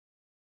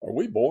Are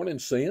we born in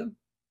sin?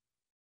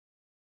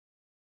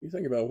 You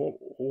think about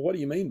what do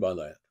you mean by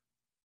that?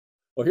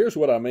 Well, here's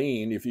what I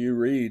mean. If you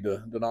read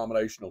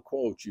denominational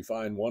quotes, you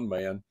find one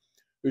man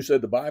who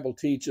said the Bible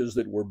teaches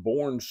that we're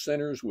born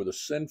sinners with a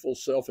sinful,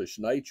 selfish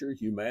nature.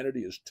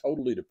 Humanity is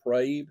totally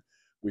depraved.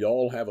 We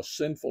all have a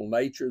sinful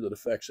nature that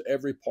affects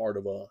every part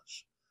of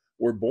us.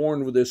 We're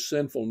born with this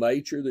sinful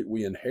nature that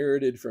we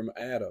inherited from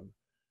Adam.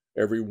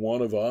 Every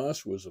one of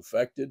us was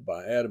affected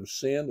by Adam's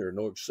sin. There are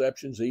no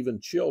exceptions. Even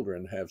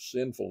children have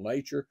sinful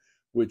nature,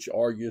 which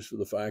argues for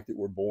the fact that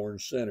we're born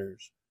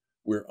sinners.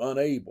 We're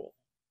unable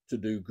to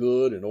do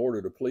good in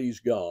order to please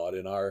God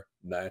in our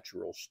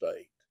natural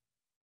state.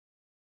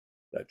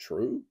 That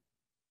true?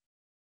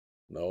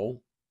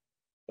 No.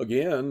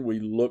 Again,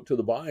 we look to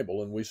the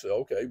Bible and we say,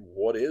 okay,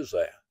 what is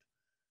that?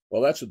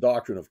 Well, that's a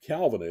doctrine of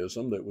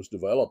Calvinism that was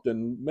developed,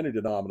 and many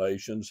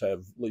denominations have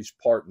at least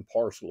part and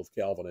parcel of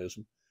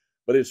Calvinism,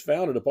 but it's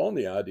founded upon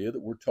the idea that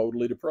we're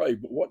totally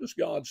depraved. But what does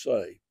God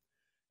say?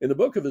 In the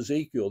book of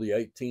Ezekiel, the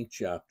 18th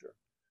chapter,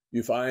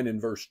 you find in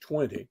verse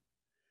 20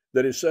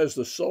 that it says,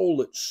 the soul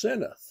that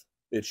sinneth,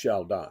 it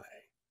shall die.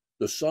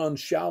 The son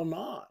shall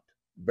not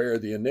bear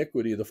the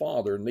iniquity of the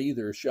father,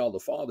 neither shall the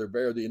father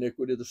bear the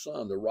iniquity of the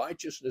son. The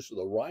righteousness of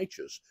the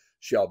righteous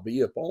shall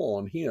be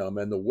upon him,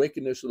 and the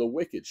wickedness of the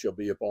wicked shall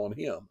be upon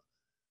him.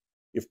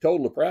 If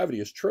total depravity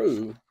is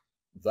true,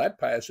 that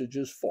passage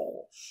is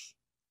false.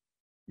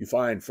 You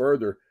find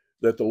further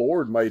that the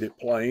Lord made it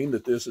plain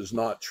that this is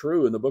not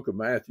true in the book of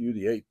Matthew,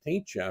 the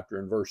 18th chapter,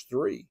 in verse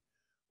 3,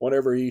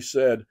 whenever he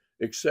said,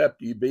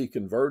 except ye be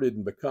converted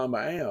and become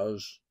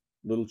as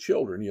little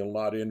children, you'll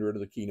not enter into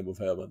the kingdom of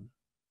heaven.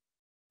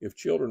 If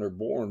children are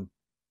born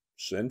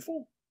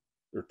sinful,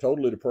 they're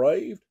totally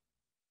depraved,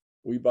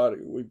 we've got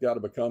to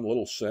become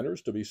little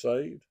sinners to be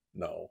saved?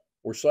 No.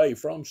 We're saved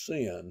from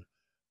sin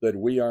that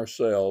we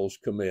ourselves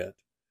commit.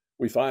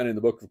 We find in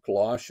the book of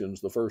Colossians,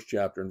 the 1st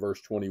chapter and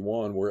verse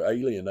 21, we're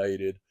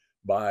alienated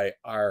by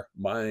our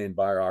mind,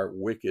 by our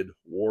wicked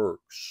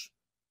works,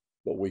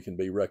 but we can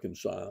be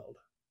reconciled.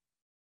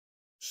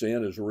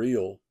 Sin is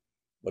real,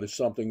 but it's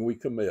something we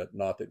commit,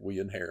 not that we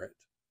inherit.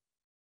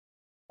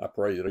 I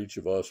pray that each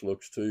of us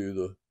looks to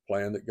the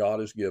plan that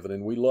God has given,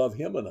 and we love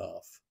him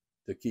enough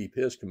to keep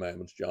his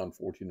commandments, John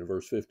 14 and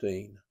verse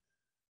 15.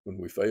 When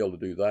we fail to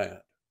do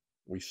that,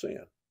 we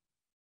sin.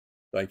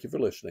 Thank you for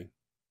listening.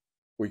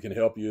 If we can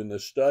help you in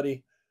this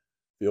study,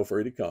 feel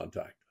free to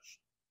contact